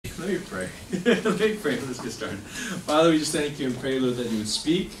Let me pray. Let me pray. Let's get started. Father, we just thank you and pray, Lord, that you would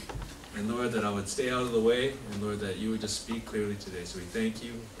speak. And Lord, that I would stay out of the way. And Lord, that you would just speak clearly today. So we thank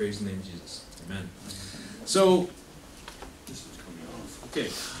you. Praise the name of Jesus. Amen. So, this is coming off. Okay.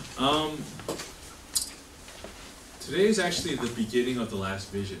 Today is actually the beginning of the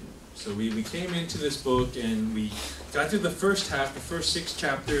last vision. So we came into this book and we got through the first half, the first 6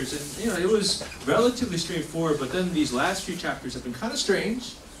 chapters, and it was relatively straightforward, but then these last few chapters have been kind of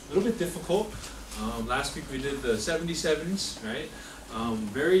strange, a little bit difficult. Last week we did the 77s, right?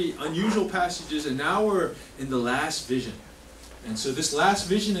 Very unusual passages, and now we're in the last vision. And so this last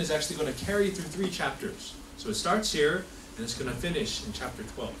vision is actually going to carry through 3 chapters. So it starts here, and it's going to finish in chapter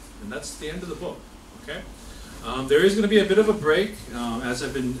 12. And that's the end of the book, okay? There is going to be a bit of a break. As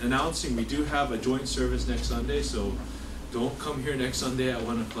I've been announcing, we do have a joint service next Sunday, so don't come here next Sunday at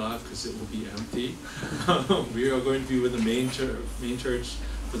 1 o'clock because it will be empty. We are going to be with the main church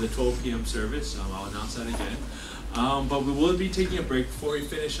for the 12 p.m. service. I'll announce that again. But we will be taking a break before we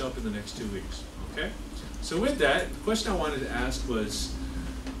finish up in the next 2 weeks. Okay? So with that, the question I wanted to ask was,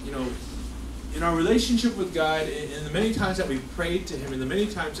 in our relationship with God, in the many times that we've prayed to Him, in the many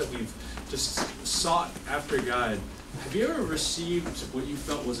times that we've just sought after God, have you ever received what you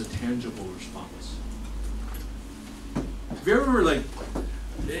felt was a tangible response? Have you ever,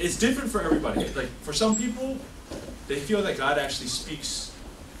 it's different for everybody. Like, for some people, they feel that God actually speaks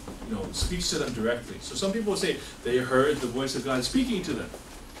to them directly. So some people will say they heard the voice of God speaking to them.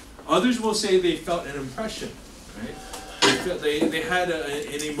 Others will say they felt an impression, right? They had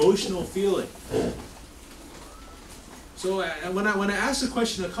an emotional feeling. So when I ask the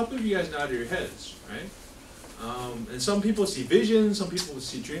question, a couple of you guys nodded your heads, right? And some people see visions, some people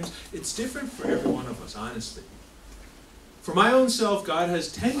see dreams. It's different for every one of us, honestly. For my own self, God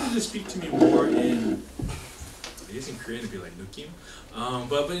has tended to speak to me more in, I guess in Korean it'd be like nukim,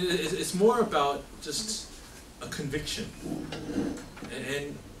 but it's more about just a conviction.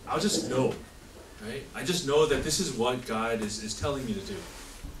 And I'll just know, right? I just know that this is what God is telling me to do.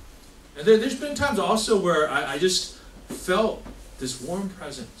 And there's been times also where I just felt this warm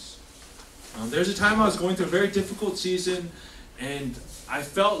presence. There's a time I was going through a very difficult season, and I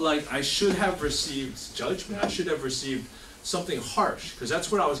felt like I should have received judgment. I should have received something harsh, because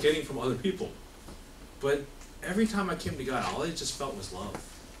that's what I was getting from other people. But every time I came to God, all I just felt was love.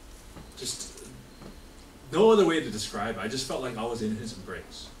 Just no other way to describe it. I just felt like I was in His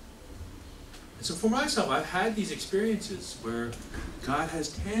embrace. And so for myself, I've had these experiences where God has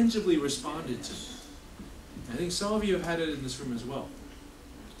tangibly responded to me. I think some of you have had it in this room as well.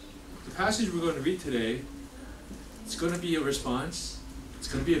 The passage we're going to read today, it's going to be a response. It's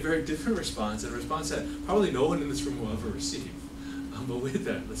going to be a very different response, and a response that probably no one in this room will ever receive. But with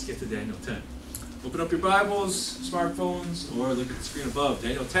that, let's get to Daniel 10. Open up your Bibles, smartphones, or look at the screen above.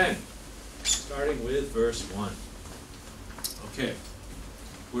 Daniel 10, starting with verse 1. Okay,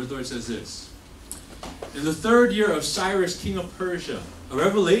 word of the Lord says this. In the 3rd year of Cyrus, king of Persia, a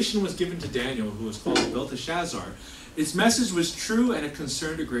revelation was given to Daniel, who was called Belteshazzar. Its message was true, and it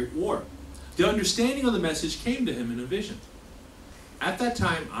concerned a great war. The understanding of the message came to him in a vision. At that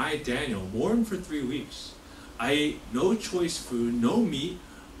time, I, Daniel, mourned for 3 weeks. I ate no choice food, no meat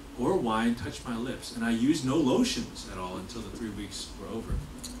or wine touched my lips, and I used no lotions at all until the 3 weeks were over.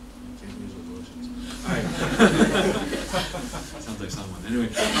 I can't use those lotions. All right. Sounds like someone. Anyway.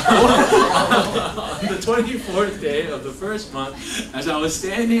 On the 24th day of the 1st month, as I was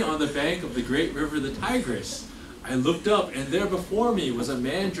standing on the bank of the great river, the Tigris, I looked up, and there before me was a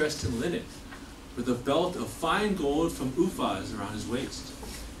man dressed in linen, with a belt of fine gold from Uphaz around his waist.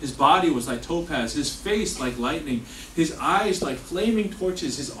 His body was like topaz, his face like lightning, his eyes like flaming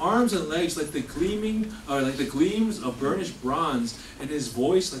torches, his arms and legs like the gleams of burnished bronze, and his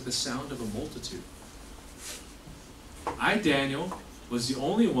voice like the sound of a multitude. I, Daniel, was the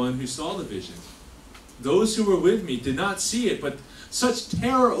only one who saw the vision. Those who were with me did not see it, but such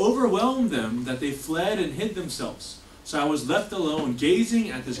terror overwhelmed them that they fled and hid themselves. So I was left alone,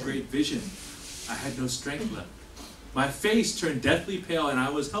 gazing at this great vision. I had no strength left. My face turned deathly pale, and I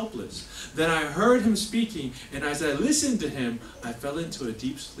was helpless. Then I heard him speaking, and as I listened to him, I fell into a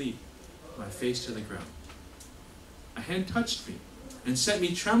deep sleep, my face to the ground. A hand touched me and set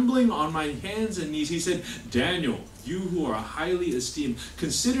me trembling on my hands and knees. He said, Daniel, you who are highly esteemed,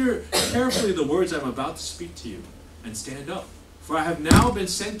 consider carefully the words I'm about to speak to you, and stand up, for I have now been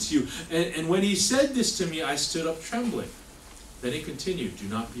sent to you. And when he said this to me, I stood up trembling. Then he continued, do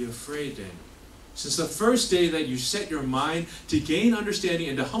not be afraid, Daniel. Since the first day that you set your mind to gain understanding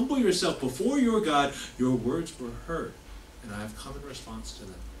and to humble yourself before your God, your words were heard, and I have come in response to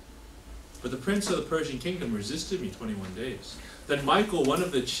them. But the prince of the Persian kingdom resisted me 21 days. Then Michael, one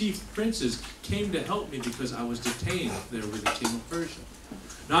of the chief princes, came to help me because I was detained there with the king of Persia.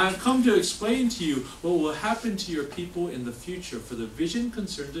 Now I have come to explain to you what will happen to your people in the future, for the vision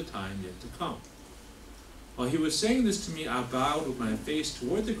concerns a time yet to come. While he was saying this to me, I bowed with my face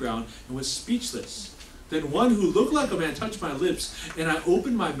toward the ground and was speechless. Then one who looked like a man touched my lips, and I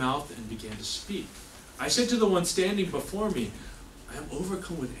opened my mouth and began to speak. I said to the one standing before me, I am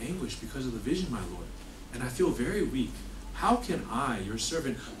overcome with anguish because of the vision, my Lord, and I feel very weak. How can I, your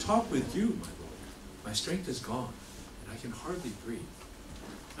servant, talk with you, my Lord? My strength is gone, and I can hardly breathe.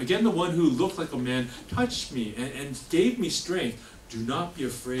 Again, the one who looked like a man touched me and gave me strength. Do not be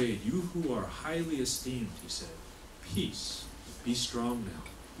afraid, you who are highly esteemed, he said. Peace. Be strong now.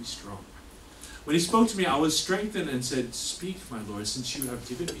 Be strong. When he spoke to me, I was strengthened and said, Speak, my Lord, since you have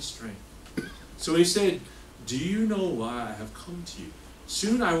given me strength. So he said, Do you know why I have come to you?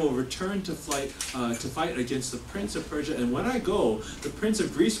 Soon I will return to fight against the prince of Persia, and when I go, the prince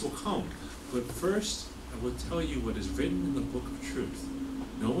of Greece will come. But first, I will tell you what is written in the book of truth.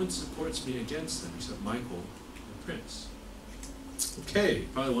 No one supports me against them except Michael, the prince. Okay,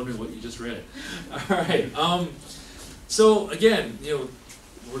 probably wondering what you just read. All right. So again,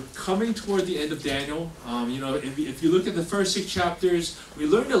 we're coming toward the end of Daniel. If you look at the first 6 chapters, we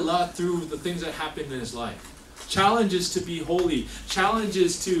learned a lot through the things that happened in his life. Challenges to be holy,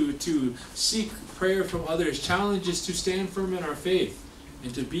 challenges to seek prayer from others, challenges to stand firm in our faith,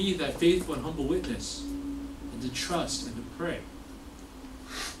 and to be that faithful and humble witness, and to trust and to pray.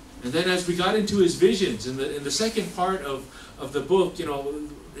 And then as we got into his visions, in the second part of the book,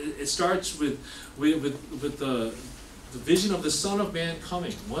 it starts with the vision of the Son of Man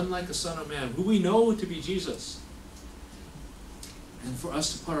coming, one like a Son of Man, who we know to be Jesus. And for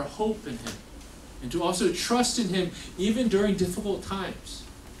us to put our hope in him, and to also trust in him even during difficult times.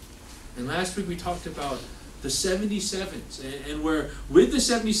 And last week we talked about the 77s, and where with the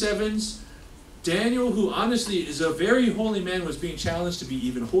 77s, Daniel, who honestly is a very holy man, was being challenged to be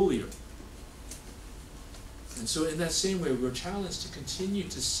even holier. And so in that same way, we're challenged to continue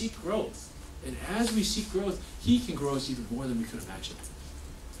to seek growth. And as we seek growth, he can grow us even more than we could imagine.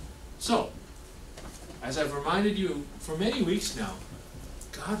 So, as I've reminded you for many weeks now,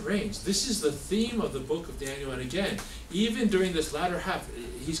 God reigns. This is the theme of the book of Daniel. And again, even during this latter half,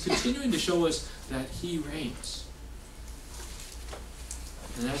 he's continuing to show us that he reigns.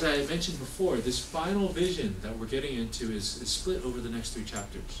 And as I mentioned before, this final vision that we're getting into is split over the next 3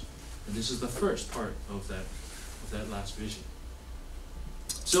 chapters. And this is the first part of that last vision.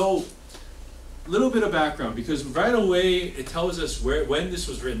 So, a little bit of background, because right away it tells us when this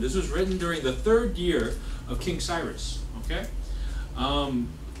was written. This was written during the 3rd year of King Cyrus. Okay?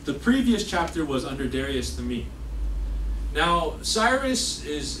 The previous chapter was under Darius the Mede. Now, Cyrus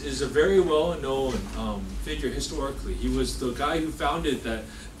is a very well-known figure historically. He was the guy who founded the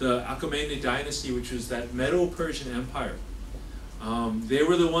Achaemenid dynasty, which was that Medo-Persian Empire. They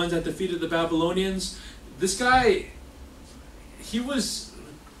were the ones that defeated the Babylonians. This guy, he was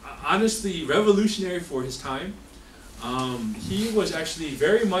honestly revolutionary for his time. He was actually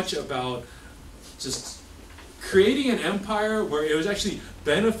very much about just creating an empire where it was actually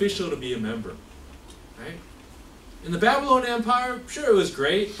beneficial to be a member, right? In the Babylonian Empire, sure, it was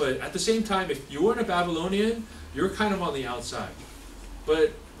great, but at the same time, if you weren't a Babylonian, you're kind of on the outside.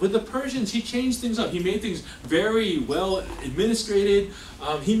 But with the Persians, he changed things up. He made things very well administrated.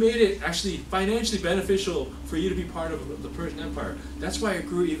 He made it actually financially beneficial for you to be part of the Persian Empire. That's why it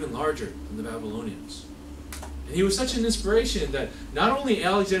grew even larger than the Babylonians. And he was such an inspiration that not only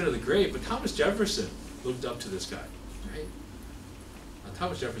Alexander the Great, but Thomas Jefferson looked up to this guy, right?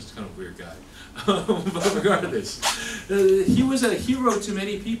 Thomas Jefferson's kind of a weird guy. But regardless, he was a hero to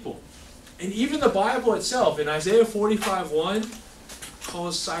many people. And even the Bible itself, in Isaiah 45:1,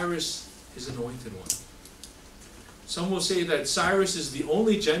 calls Cyrus his anointed one. Some will say that Cyrus is the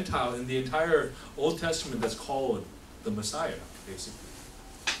only Gentile in the entire Old Testament that's called the Messiah, basically.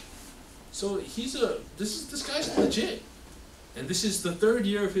 So this guy's legit. And this is the 3rd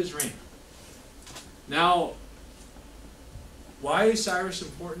year of his reign. Now, why is Cyrus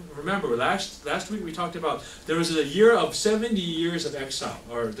important? Remember, last week we talked about there was a year of 70 years of exile,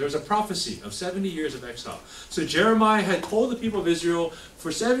 or there was a prophecy of 70 years of exile. So Jeremiah had told the people of Israel,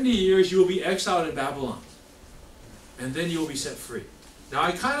 for 70 years you will be exiled in Babylon, and then you will be set free. Now,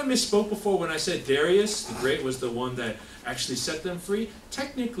 I kind of misspoke before when I said Darius the Great was the one that actually set them free.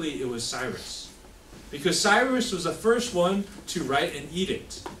 Technically, it was Cyrus, because Cyrus was the first one to write an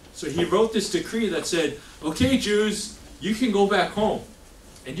edict. So he wrote this decree that said, okay, Jews, you can go back home.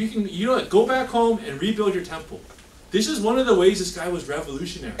 And go back home and rebuild your temple. This is one of the ways this guy was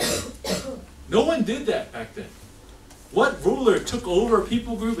revolutionary. No one did that back then. What ruler took over a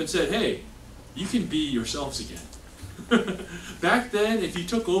people group and said, hey, you can be yourselves again? Back then, if you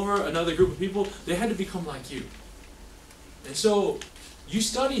took over another group of people, they had to become like you. And so, you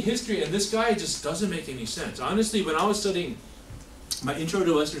study history, and this guy just doesn't make any sense. Honestly, when I was studying my Intro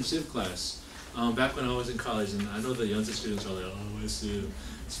to Western Civ class, back when I was in college, and I know the Yonsei students are like, oh, West Civ.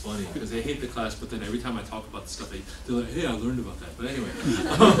 It's funny, because they hate the class, but then every time I talk about the stuff, they're like, hey, I learned about that. But anyway.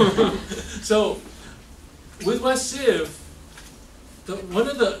 So, with West Civ, one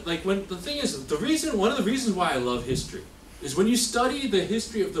of the reasons why I love history is when you study the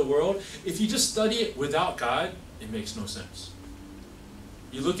history of the world, if you just study it without God, it makes no sense.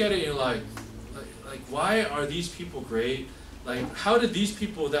 You look at it and you're like, why are these people great? Like, how did these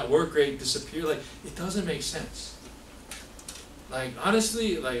people that were great disappear? Like, it doesn't make sense. Like,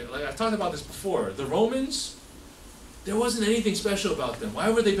 honestly, like I've talked about this before, the Romans, there wasn't anything special about them. Why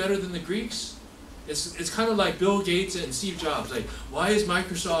were they better than the Greeks? It's kind of like Bill Gates and Steve Jobs. Like, why is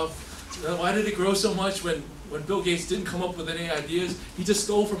Microsoft, why did it grow so much when Bill Gates didn't come up with any ideas? He just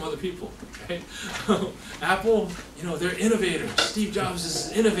stole from other people, right? Apple, they're innovators. Steve Jobs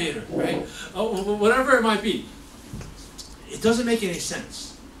is an innovator, right? Whatever it might be. It doesn't make any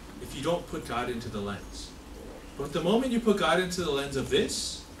sense if you don't put God into the lens. But the moment you put God into the lens of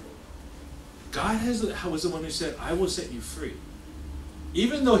this, God was the one who said, I will set you free.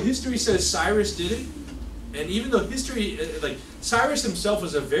 Even though history says Cyrus did it, and even though history, Cyrus himself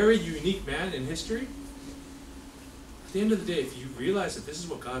was a very unique man in history, at the end of the day, if you realize that this is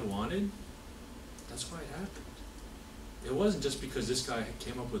what God wanted, that's why it happened. It wasn't just because this guy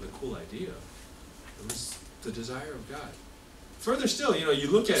came up with a cool idea. It was the desire of God. Further still, you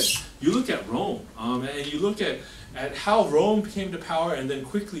look at Rome, and you look at how Rome came to power and then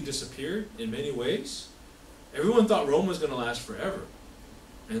quickly disappeared in many ways. Everyone thought Rome was going to last forever,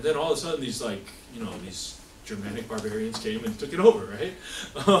 and then all of a sudden these Germanic barbarians came and took it over, right?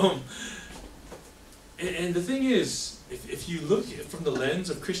 And the thing is, if you look at it from the lens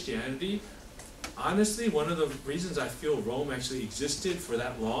of Christianity, honestly, one of the reasons I feel Rome actually existed for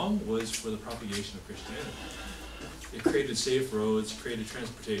that long was for the propagation of Christianity. It created safe roads, created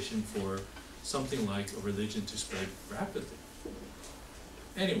transportation for something like a religion to spread rapidly.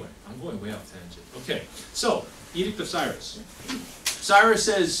 Anyway, I'm going way off tangent. Okay, so, Edict of Cyrus. Cyrus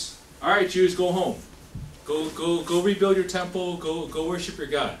says, all right, Jews, go home. Go rebuild your temple, go worship your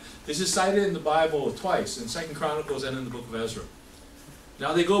God. This is cited in the Bible twice, in 2 Chronicles and in the book of Ezra.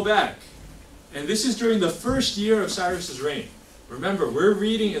 Now they go back, and this is during the first year of Cyrus's reign. Remember, we're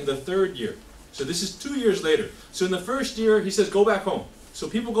reading in the third year. So this is 2 years later. So in the first year, he says, go back home. So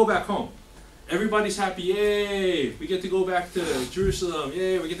people go back home. Everybody's happy, yay, we get to go back to Jerusalem,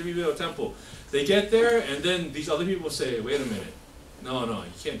 yay, we get to rebuild a temple. They get there, and then these other people say, wait a minute, no,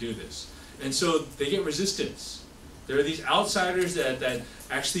 you can't do this. And so they get resistance. There are these outsiders that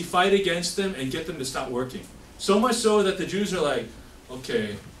actually fight against them and get them to stop working. So much so that the Jews are like,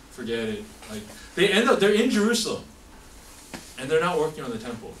 okay, forget it. Like, they're in Jerusalem, and they're not working on the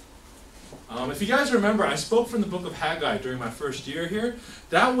temple. If you guys remember, I spoke from the book of Haggai during my first year here.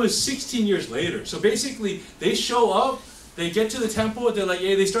 That was 16 years later. So basically, they show up, they get to the temple, they're like,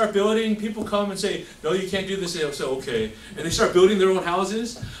 yeah, they start building, people come and say, no, you can't do this. They say, okay. And they start building their own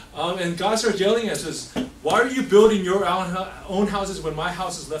houses. And God starts yelling at us, why are you building your own houses when my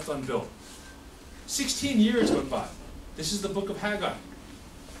house is left unbuilt? 16 years went by. This is the book of Haggai.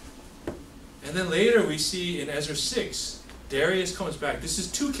 And then later we see in Ezra 6, Darius comes back. This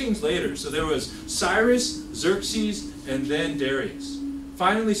is 2 kings later. So there was Cyrus, Xerxes, and then Darius.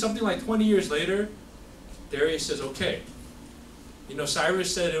 Finally, something like 20 years later, Darius says, okay.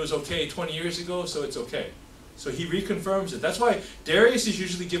 Cyrus said it was okay 20 years ago, so it's okay. So he reconfirms it. That's why Darius is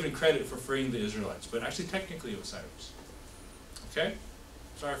usually given credit for freeing the Israelites, but actually technically it was Cyrus. Okay?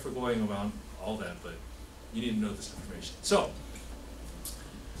 Sorry for going around all that, but you need to know this information. So,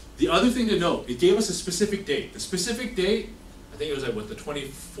 the other thing to note, it gave us a specific date. The specific date, I think it was the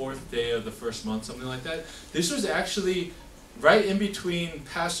 24th day of the first month, something like that. This was actually right in between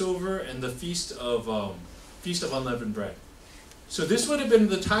Passover and the Feast of Unleavened Bread. So this would have been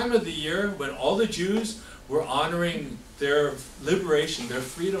the time of the year when all the Jews were honoring their liberation, their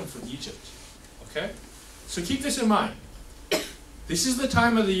freedom from Egypt. Okay? So keep this in mind. This is the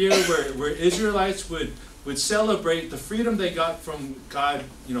time of the year where Israelites would celebrate the freedom they got from God,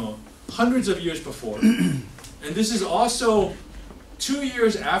 hundreds of years before. And this is also 2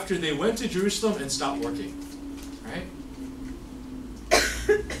 years after they went to Jerusalem and stopped working. Right?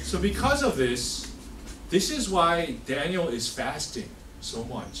 So because of this is why Daniel is fasting so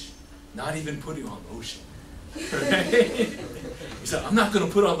much, not even putting on lotion. Right? He said, I'm not going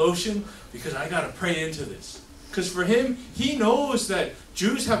to put on lotion because I got to pray into this. Because for him, he knows that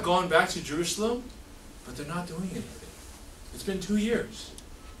Jews have gone back to Jerusalem, but they're not doing anything. It's been 2 years.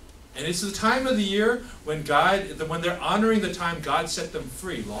 And it's the time of the year when they're honoring the time God set them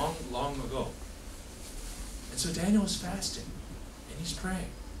free long, long ago. And so Daniel is fasting, and he's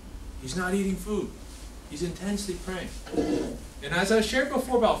praying. He's not eating food. He's intensely praying. And as I shared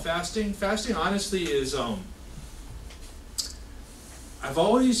before about fasting, fasting honestly is, I've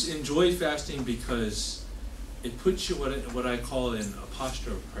always enjoyed fasting because it puts you what I call in a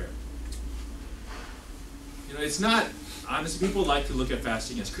posture of prayer. You know, it's not, honestly, people like to look at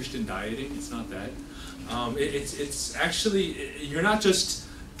fasting as Christian dieting. It's not that. It's actually, you're not just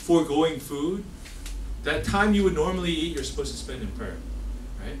foregoing food. That time you would normally eat, you're supposed to spend in prayer,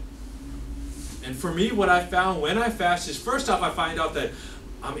 right? And for me, what I found when I fast is, first off, I find out that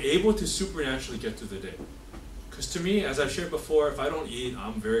I'm able to supernaturally get through the day. Because to me, as I've shared before, if I don't eat,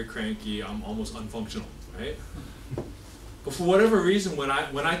 I'm very cranky, I'm almost unfunctional, right? But for whatever reason, when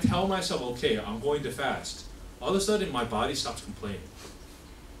I tell myself, okay, I'm going to fast, all of a sudden my body stops complaining.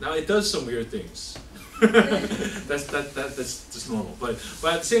 Now it does some weird things. that's just normal. But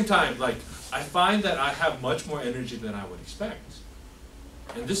at the same time, like, I find that I have much more energy than I would expect.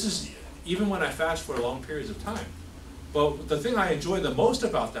 And this is even when I fast for long periods of time. But the thing I enjoy the most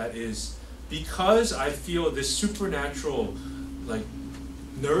about that is because I feel this supernatural, like,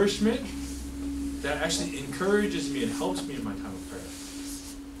 nourishment that actually encourages me and helps me in my time of prayer.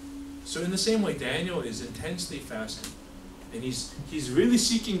 So in the same way, Daniel is intensely fasting. And he's really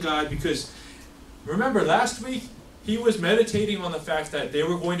seeking God because, remember, last week, he was meditating on the fact that they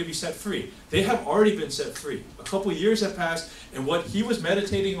were going to be set free. They have already been set free. A couple years have passed, and what he was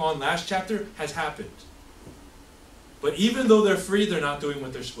meditating on last chapter has happened. But even though they're free, they're not doing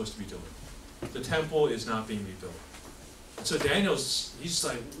what they're supposed to be doing. The temple is not being rebuilt. And so he's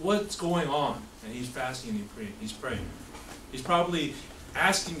like, what's going on? And he's fasting and he's praying. He's probably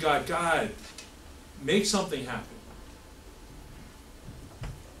asking God, make something happen.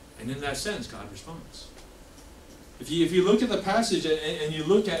 And in that sense, God responds. If you look at the passage and you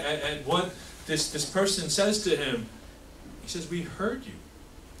look at what this person says to him, he says, we heard you.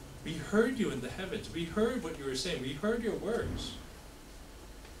 We heard you in the heavens. We heard what you were saying. We heard your words.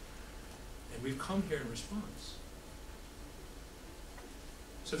 And we've come here in response.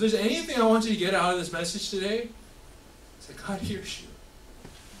 So if there's anything I want you to get out of this message today, it's that God hears you.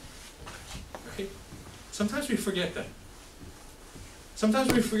 Right? Sometimes we forget that.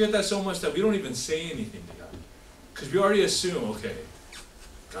 Sometimes we forget that so much that we don't even say anything to God. Because we already assume, okay,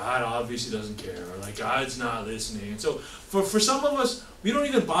 God obviously doesn't care, or like God's not listening. And so for some of us, we don't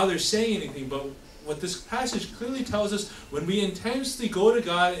even bother saying anything, but what this passage clearly tells us, when we intensely go to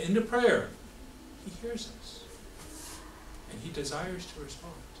God into prayer, He hears us. And He desires to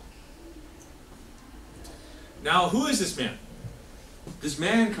respond. Now, who is this man? This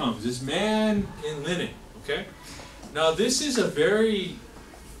man comes, this man in linen, okay? Now, this is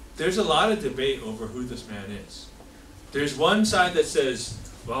there's a lot of debate over who this man is. There's one side that says,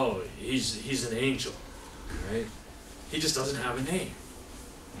 well, he's an angel, right? He just doesn't have a name.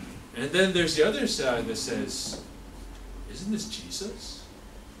 And then there's the other side that says, isn't this Jesus?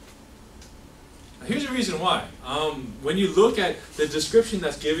 Now, here's the reason why. When you look at the description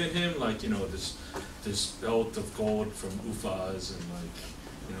that's given him, like, this belt of gold from Uphaz and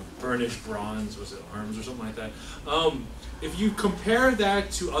burnished bronze, was it arms or something like that? If you compare that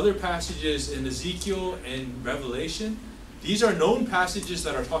to other passages in Ezekiel and Revelation, these are known passages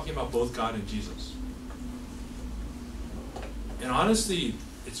that are talking about both God and Jesus. And honestly,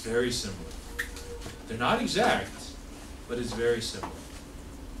 it's very similar. They're not exact, but it's very similar.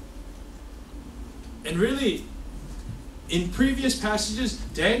 And really, in previous passages,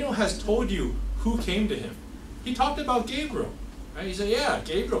 Daniel has told you who came to him. He talked about Gabriel. Right? He said, yeah,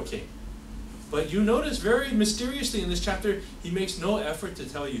 Gabriel came. But you notice very mysteriously in this chapter, he makes no effort to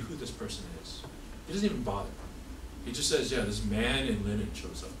tell you who this person is. He doesn't even bother. He just says, yeah, this man in linen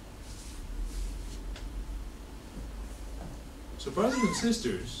shows up. So brothers and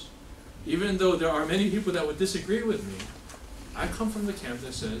sisters, even though there are many people that would disagree with me, I come from the camp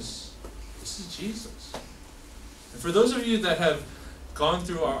that says, this is Jesus. And for those of you that have gone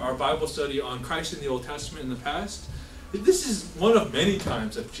through our Bible study on Christ in the Old Testament in the past, this is one of many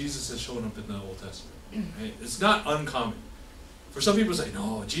times that Jesus has shown up in the Old Testament. Right? It's not uncommon. For some people say,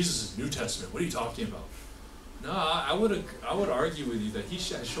 no, Jesus is New Testament. What are you talking about? No, I would argue with you that he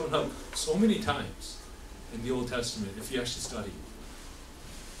has shown up so many times in the Old Testament if you actually study.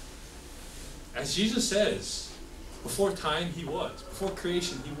 As Jesus says, before time he was. Before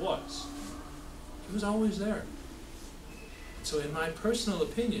creation he was. He was always there. So in my personal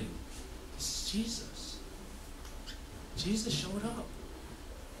opinion, this is Jesus. Jesus showed up.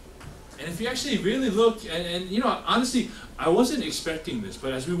 And if you actually really look, and you know, honestly, I wasn't expecting this,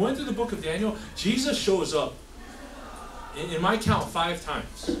 but as we went through the book of Daniel, Jesus shows up, in my count, 5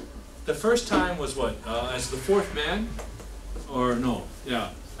 times. The first time was what? As the 4th man? Or no, yeah.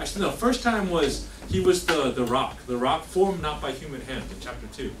 Actually, no, first time was, he was the rock formed not by human hands in chapter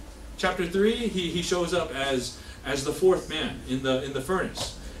 2. Chapter 3, he shows up as the 4th man in the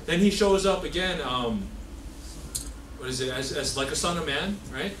furnace. Then he shows up again, what is it, as like a son of man,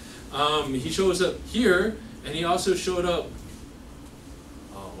 right? He shows up here, and he also showed up,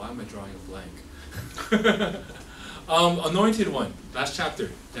 oh, why am I drawing a blank? Anointed one, last chapter,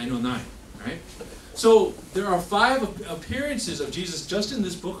 Daniel 9, right? So there are 5 appearances of Jesus just in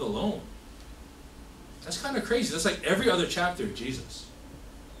this book alone. That's kind of crazy. That's like every other chapter of Jesus.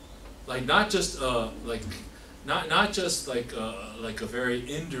 Like not just not just like a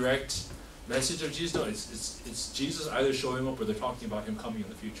very indirect message of Jesus. No, it's Jesus either showing up or they're talking about him coming in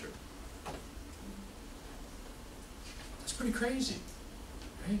the future. That's pretty crazy,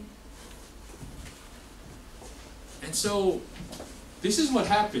 right? And so this is what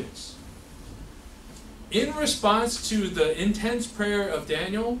happens. In response to the intense prayer of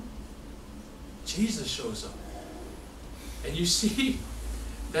Daniel, Jesus shows up. And you see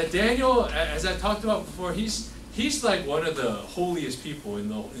that Daniel, as I talked about before, he's like one of the holiest people in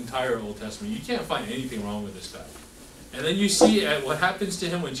the entire Old Testament. You can't find anything wrong with this guy. And then you see what happens to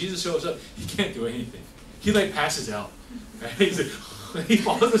him when Jesus shows up. He can't do anything. He like passes out. Right? He's like, he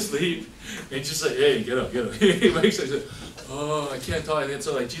falls asleep. And just like, hey, get up, get up. He wakes up. He's like, oh, I can't talk. And then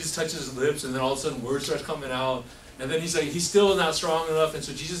so like Jesus touches his lips, and then all of a sudden words starts coming out. And then he's like, he's still not strong enough, and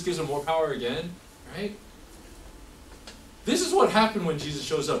so Jesus gives him more power again, right? This is what happened when Jesus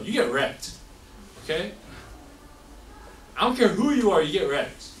shows up. You get wrecked, okay? I don't care who you are, you get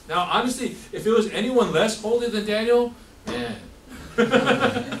wrecked. Now, honestly, if it was anyone less holy than Daniel, man.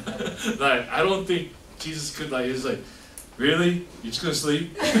 Like, I don't think Jesus could, like, he's like, really? You're just gonna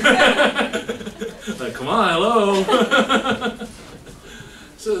sleep? Like, come on, hello.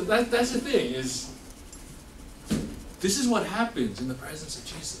 So that's the thing, is this is what happens in the presence of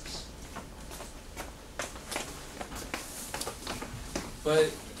Jesus. But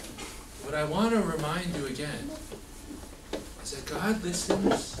what I want to remind you again is that God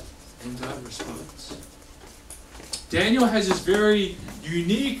listens and God responds. Daniel has this very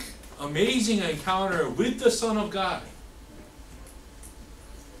unique, amazing encounter with the Son of God.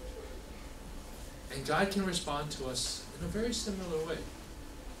 And God can respond to us in a very similar way.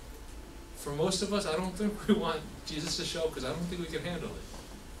 For most of us, I don't think we want Jesus to show because I don't think we can handle it.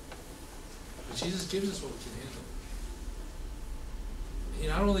 But Jesus gives us what we can handle. He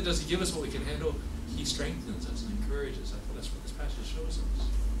not only does he give us what we can handle, he strengthens us and encourages us. That's what this passage shows us.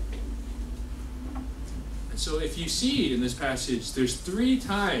 And so if you see in this passage, there's 3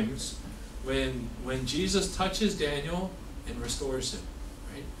 times when Jesus touches Daniel and restores him.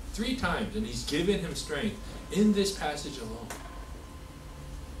 Right? 3 times, and he's given him strength in this passage alone.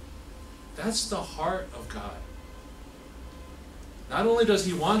 That's the heart of God. Not only does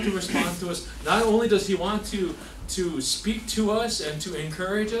he want to respond to us, not only does he want to speak to us and to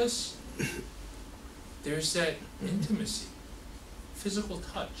encourage us, there's that intimacy, physical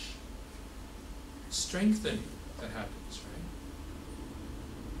touch, strengthening that happens, right?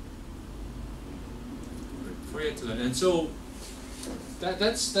 Before we get to that, and so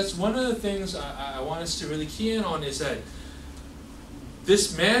that's one of the things I want us to really key in on, is that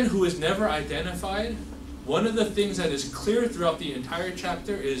this man who is never identified, one of the things that is clear throughout the entire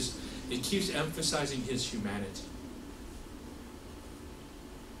chapter is it keeps emphasizing his humanity.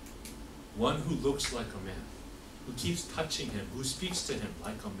 One who looks like a man, who keeps touching him, who speaks to him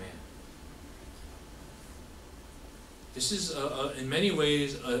like a man. This is, in many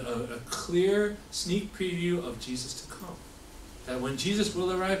ways, a clear sneak preview of Jesus to come. That when Jesus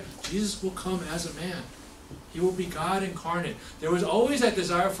will arrive, Jesus will come as a man. He will be God incarnate. There was always that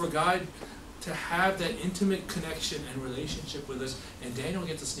desire for God to have that intimate connection and relationship with us, and Daniel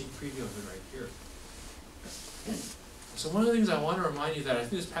gets a sneak preview of it right here. So one of the things I want to remind you that I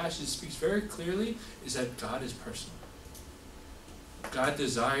think this passage speaks very clearly is that God is personal. God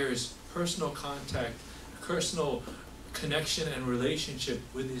desires personal contact, personal connection and relationship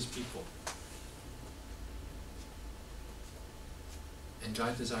with his people. And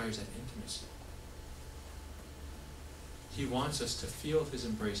God desires that intimacy. He wants us to feel his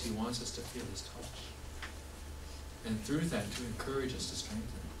embrace. He wants us to feel his touch. And through that, to encourage us, to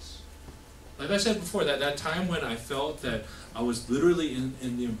strengthen us. Like I said before, that time when I felt that I was literally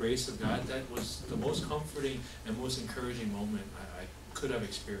in the embrace of God, that was the most comforting and most encouraging moment I could have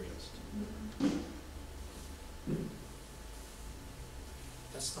experienced.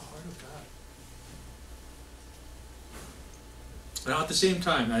 That's the heart of God. Now at the same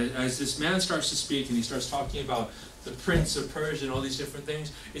time, as this man starts to speak and he starts talking about the prince of Persia and all these different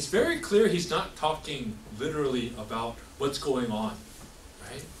things, it's very clear he's not talking literally about what's going on,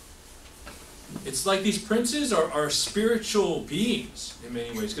 right? It's like these princes are spiritual beings in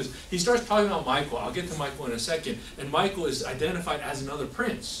many ways, because he starts talking about Michael. I'll get to Michael in a second, and Michael is identified as another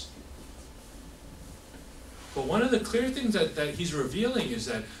prince. But one of the clear things that he's revealing is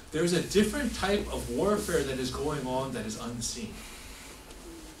that there's a different type of warfare that is going on that is unseen.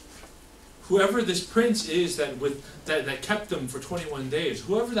 Whoever this prince is that kept them for 21 days,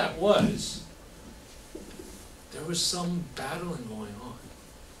 whoever that was, there was some battling going on.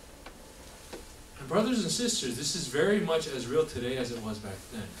 And brothers and sisters, this is very much as real today as it was back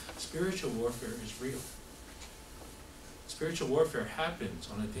then. Spiritual warfare is real. Spiritual warfare happens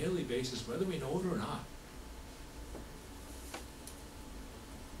on a daily basis, whether we know it or not.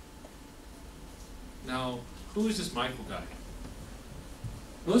 Now, who is this Michael guy?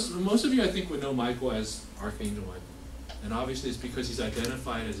 Most of you, I think, would know Michael as Archangel Michael. And obviously it's because he's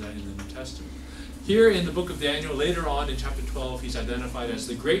identified as that in the New Testament. Here in the book of Daniel, later on in chapter 12, he's identified as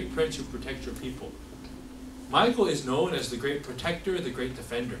the great prince who protects your people. Michael is known as the great protector, the great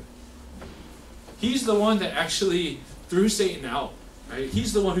defender. He's the one that actually threw Satan out. Right?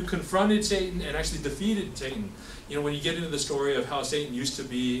 He's the one who confronted Satan and actually defeated Satan. You know, when you get into the story of how Satan used to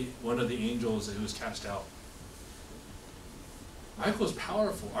be one of the angels that was cast out. Michael is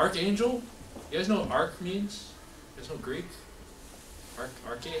powerful. Archangel, you guys know what arch means? You guys know Greek?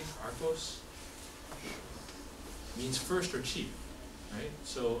 Arche, archos? Means first or chief, right?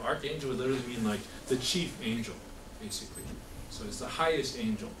 So archangel would literally mean like the chief angel, basically. So it's the highest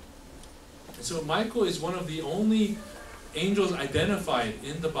angel. And so Michael is one of the only angels identified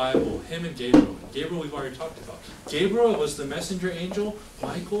in the Bible, him and Gabriel. Gabriel we've already talked about. Gabriel was the messenger angel.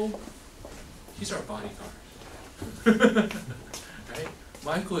 Michael, he's our bodyguard. Right?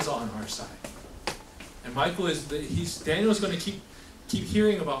 Michael is on our side. And Michael is, Daniel's going to keep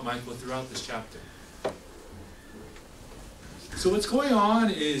hearing about Michael throughout this chapter. So what's going on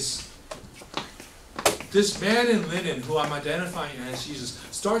is this man in linen, who I'm identifying as Jesus,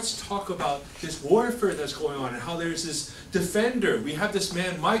 starts to talk about this warfare that's going on and how there's this defender. We have this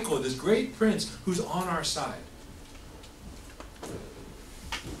man, Michael, this great prince, who's on our side.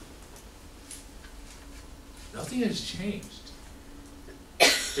 Nothing has changed.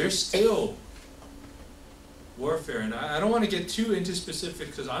 There's still warfare. And I don't want to get too into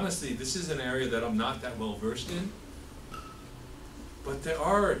specifics, because honestly, this is an area that I'm not that well versed in. But there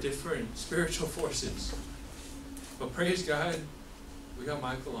are different spiritual forces. But praise God, we got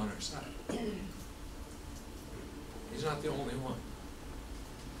Michael on our side. He's not the only one.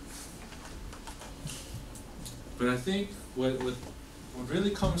 But I think what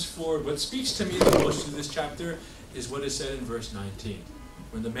really comes forward, what speaks to me the most through this chapter, is what is said in verse 19.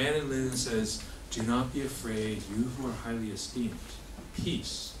 When the man in linen says, "Do not be afraid, you who are highly esteemed.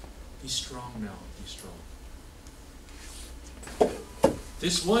 Peace. Be strong now, be strong."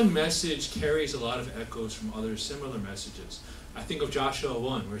 This one message carries a lot of echoes from other similar messages. I think of Joshua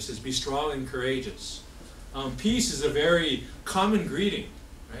 1, where it says, "Be strong and courageous." Peace is a very common greeting,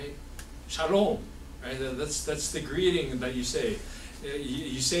 right? Shalom, right? That's the greeting that you say.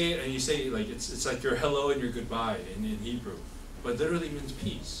 You say it, and you say it like it's like your hello and your goodbye in Hebrew, but literally means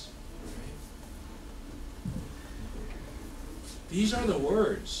peace. Right? These are the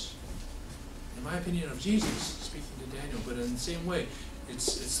words, in my opinion, of Jesus speaking to Daniel. But in the same way,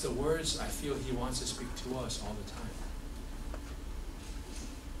 it's the words I feel he wants to speak to us all the time.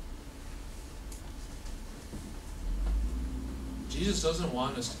 Jesus doesn't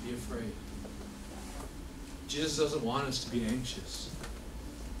want us to be afraid. Jesus doesn't want us to be anxious.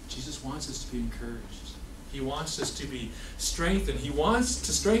 Jesus wants us to be encouraged. He wants us to be strengthened. He wants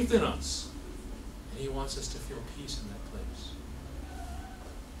to strengthen us. And he wants us to feel peace in that place.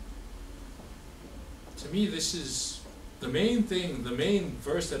 To me, this is the main thing, the main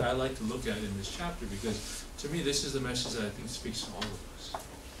verse that I like to look at in this chapter, because to me this is the message that I think speaks to all of us.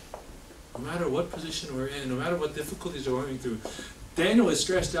 No matter what position we're in, no matter what difficulties we're going through, Daniel is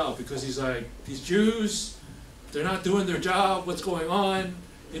stressed out because he's like, these Jews, they're not doing their job, what's going on?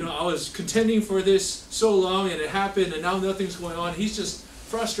 You know, I was contending for this so long and it happened and now nothing's going on. He's just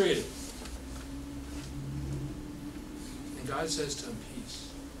frustrated. And God says to him, peace,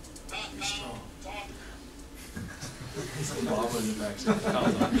 be strong. Obama in the back.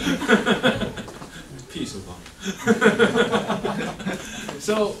 Peace, Obama.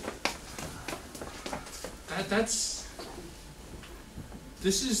 So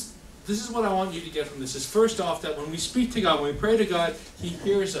this is what I want you to get from this. Is first off that when we speak to God, when we pray to God, He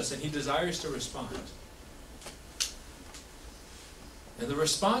hears us and He desires to respond. And the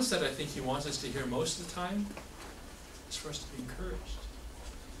response that I think He wants us to hear most of the time is for us to be encouraged,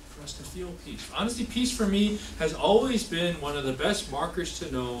 for us to feel peace. Honestly, peace for me has always been one of the best markers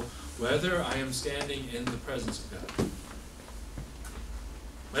to know whether I am standing in the presence of God.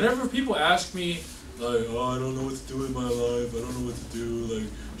 Whenever people ask me, like, oh, I don't know what to do with my life, I don't know what to do, like,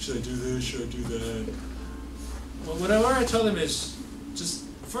 should I do this, should I do that? Well, whatever I tell them is, just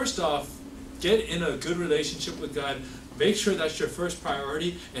first off, get in a good relationship with God. Make sure that's your first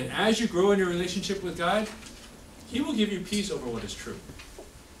priority. And as you grow in your relationship with God, He will give you peace over what is true.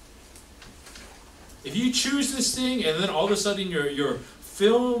 If you choose this thing and then all of a sudden you're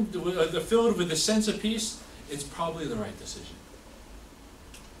filled with a sense of peace, it's probably the right decision.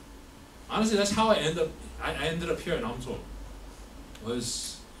 Honestly, that's how I ended up here in Amso.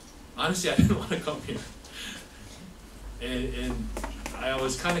 Honestly, I didn't want to come here. And I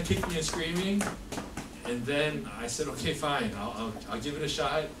was kind of kicking and screaming. And then I said, okay, fine, I'll give it a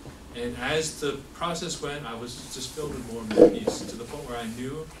shot. And as the process went, I was just filled with more and more peace, to the point where I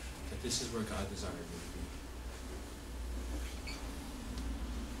knew that this is where God desired me to be.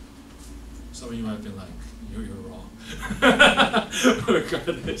 Some of you might have been like, you're wrong.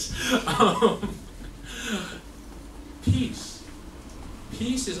 Regardless. Peace.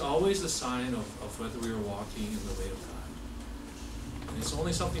 Peace is always a sign of whether we are walking in the way of God. And it's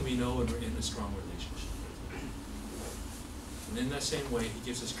only something we know when we're in a strong relationship. And in that same way, He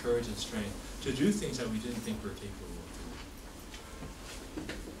gives us courage and strength to do things that we didn't think we were capable of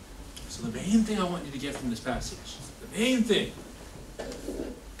doing. So the main thing I want you to get from this passage, the main thing,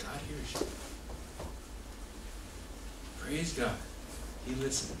 God hears you. Praise God. He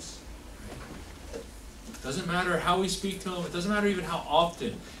listens. Right? It doesn't matter how we speak to Him. It doesn't matter even how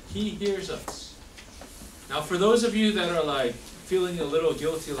often. He hears us. Now for those of you that are like feeling a little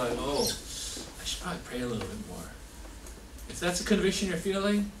guilty, like, oh, I should probably pray a little bit more. If that's a conviction you're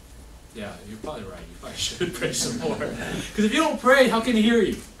feeling, yeah, you're probably right. You probably should pray some more. Because if you don't pray, how can He hear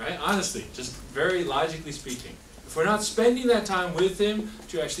you? Right? Honestly, just very logically speaking. If we're not spending that time with Him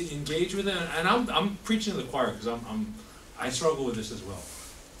to actually engage with Him, and I'm preaching to the choir because I struggle with this as well.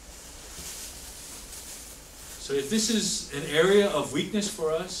 So if this is an area of weakness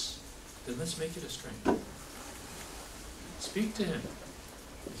for us, then let's make it a strength. Speak to Him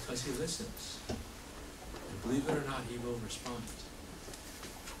because He listens. Believe it or not, He will respond.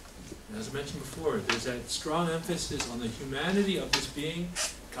 And as I mentioned before, there's that strong emphasis on the humanity of this being.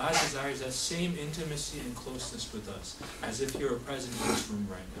 God desires that same intimacy and closeness with us, as if He were present in this room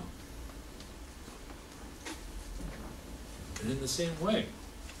right now. And in the same way,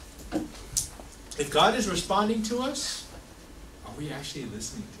 if God is responding to us, are we actually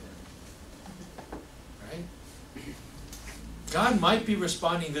listening to Him? Right? God might be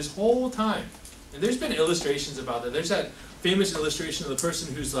responding this whole time. And there's been illustrations about that. There's that famous illustration of the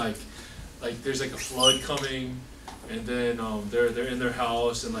person who's like there's like a flood coming, and then they're in their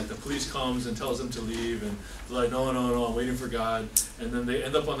house, and like the police comes and tells them to leave, and they're like, no, I'm waiting for God. And then they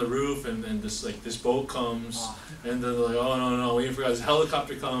end up on the roof, and this boat comes, and then they're like, oh no, waiting for God. This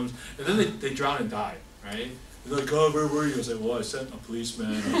helicopter comes, and then they drown and die, right? They're like, God, where were you? I was like, well, I sent a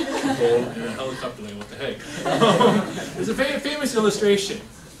policeman, a boat, and a helicopter. Like, what the heck? It's a famous illustration.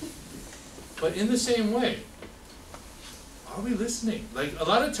 But in the same way, are we listening? Like, a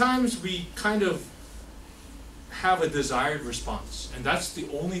lot of times we kind of have a desired response, and that's the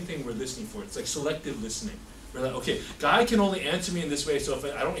only thing we're listening for. It's like selective listening. We're like, okay, God can only answer me in this way, so if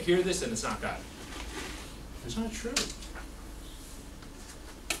I don't hear this, then it's not God. It's not true.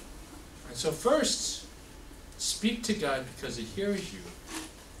 And so first, speak to God because He hears you,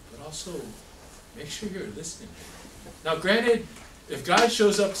 but also make sure you're listening. Now granted, if God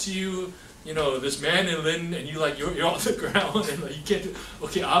shows up to you, this man in linen, and you're on the ground, and like, you can't do,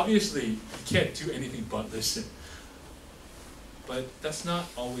 okay, obviously you can't do anything but listen. But that's not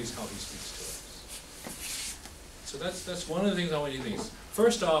always how He speaks to us. So that's one of the things I want you to think.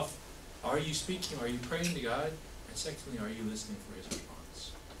 First off, are you speaking? Are you praying to God? And secondly, are you listening for His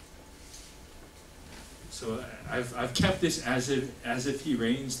response? So I've kept this as if He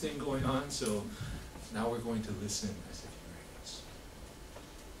reigns thing going on. So now we're going to listen as if He reigns.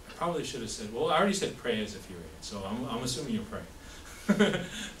 I probably should have said, well, I already said pray as if He reigns. So I'm assuming you're praying.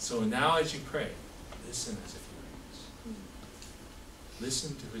 So now as you pray, listen as if He reigns.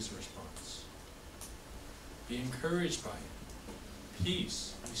 Listen to His response. Be encouraged by it.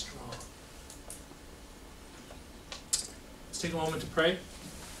 Peace. Be strong. Let's take a moment to pray,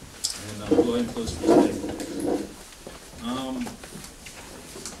 and we'll go ahead and close for today.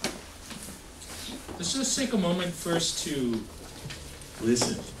 Let's just take a moment first to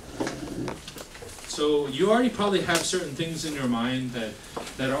listen. So you already probably have certain things in your mind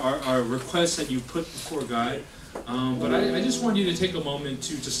that are requests that you put before God. But I just want you to take a moment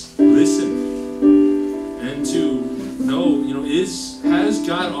to just listen and to know, has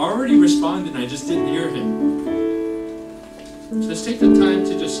God already responded and I just didn't hear him? So let's take the time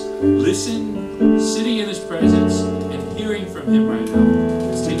to just listen, sitting in his presence and hearing from him right now.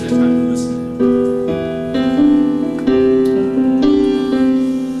 Let's take that time to listen to him.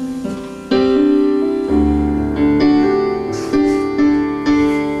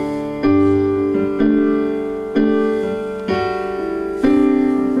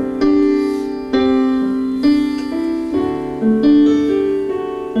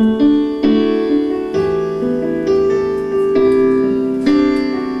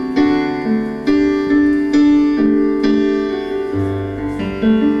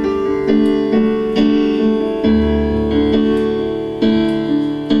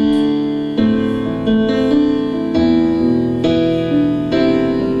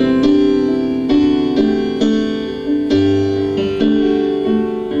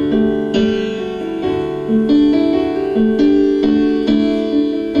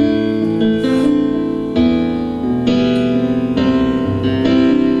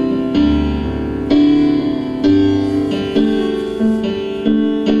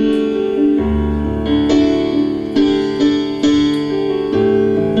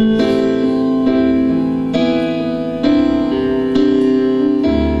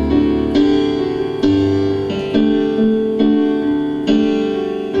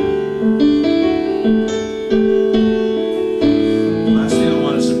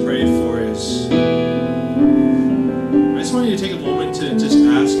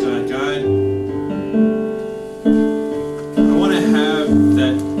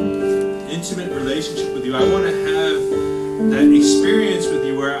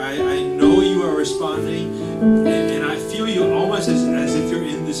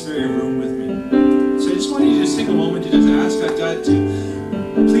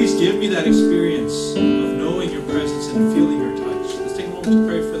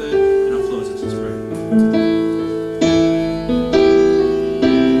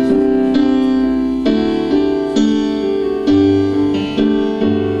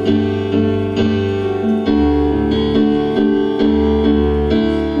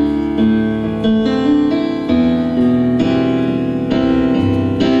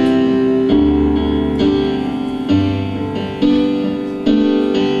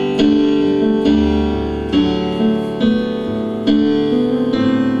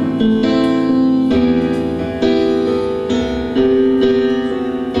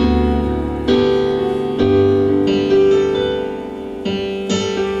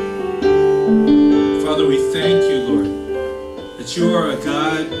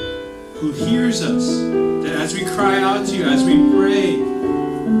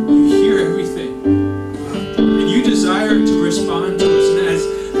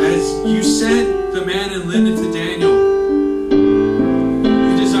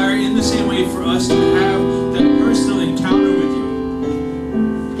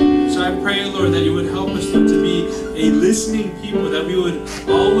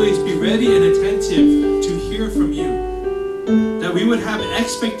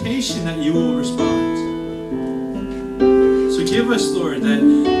 Expectation that you will respond. So give us, Lord, that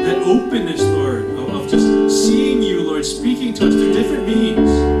openness, Lord, of just seeing you, Lord, speaking to us through different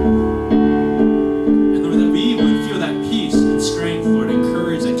means.